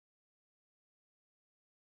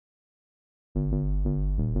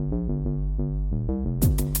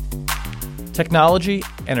Technology,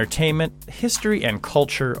 entertainment, history, and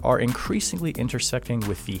culture are increasingly intersecting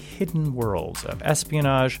with the hidden worlds of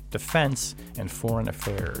espionage, defense, and foreign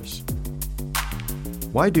affairs.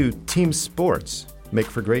 Why do team sports make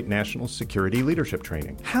for great national security leadership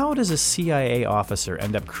training? How does a CIA officer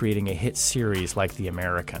end up creating a hit series like The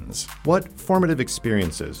Americans? What formative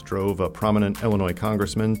experiences drove a prominent Illinois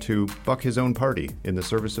congressman to buck his own party in the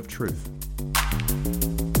service of truth?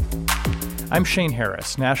 I'm Shane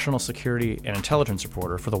Harris, national security and intelligence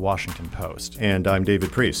reporter for The Washington Post. And I'm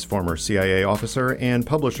David Priest, former CIA officer and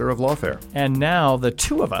publisher of Lawfare. And now the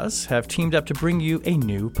two of us have teamed up to bring you a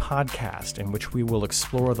new podcast in which we will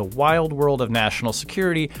explore the wild world of national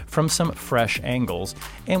security from some fresh angles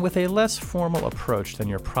and with a less formal approach than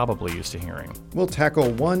you're probably used to hearing. We'll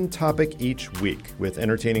tackle one topic each week with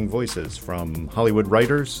entertaining voices from Hollywood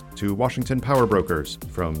writers to Washington power brokers,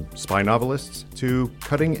 from spy novelists to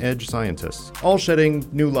cutting-edge scientists, all shedding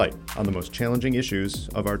new light on the most challenging issues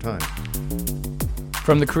of our time.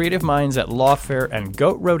 From the creative minds at Lawfare and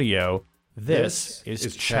Goat Rodeo, this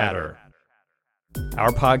is Chatter. Our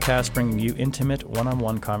podcast bringing you intimate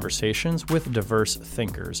one-on-one conversations with diverse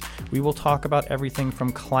thinkers. We will talk about everything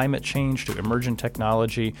from climate change to emergent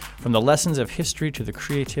technology, from the lessons of history to the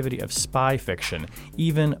creativity of spy fiction,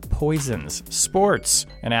 even poisons, sports,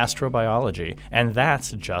 and astrobiology. And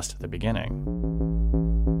that's just the beginning.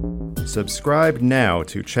 Subscribe now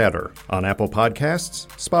to Chatter on Apple Podcasts,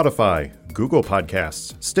 Spotify, Google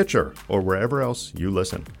Podcasts, Stitcher, or wherever else you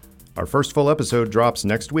listen. Our first full episode drops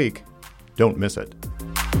next week. Don't miss it.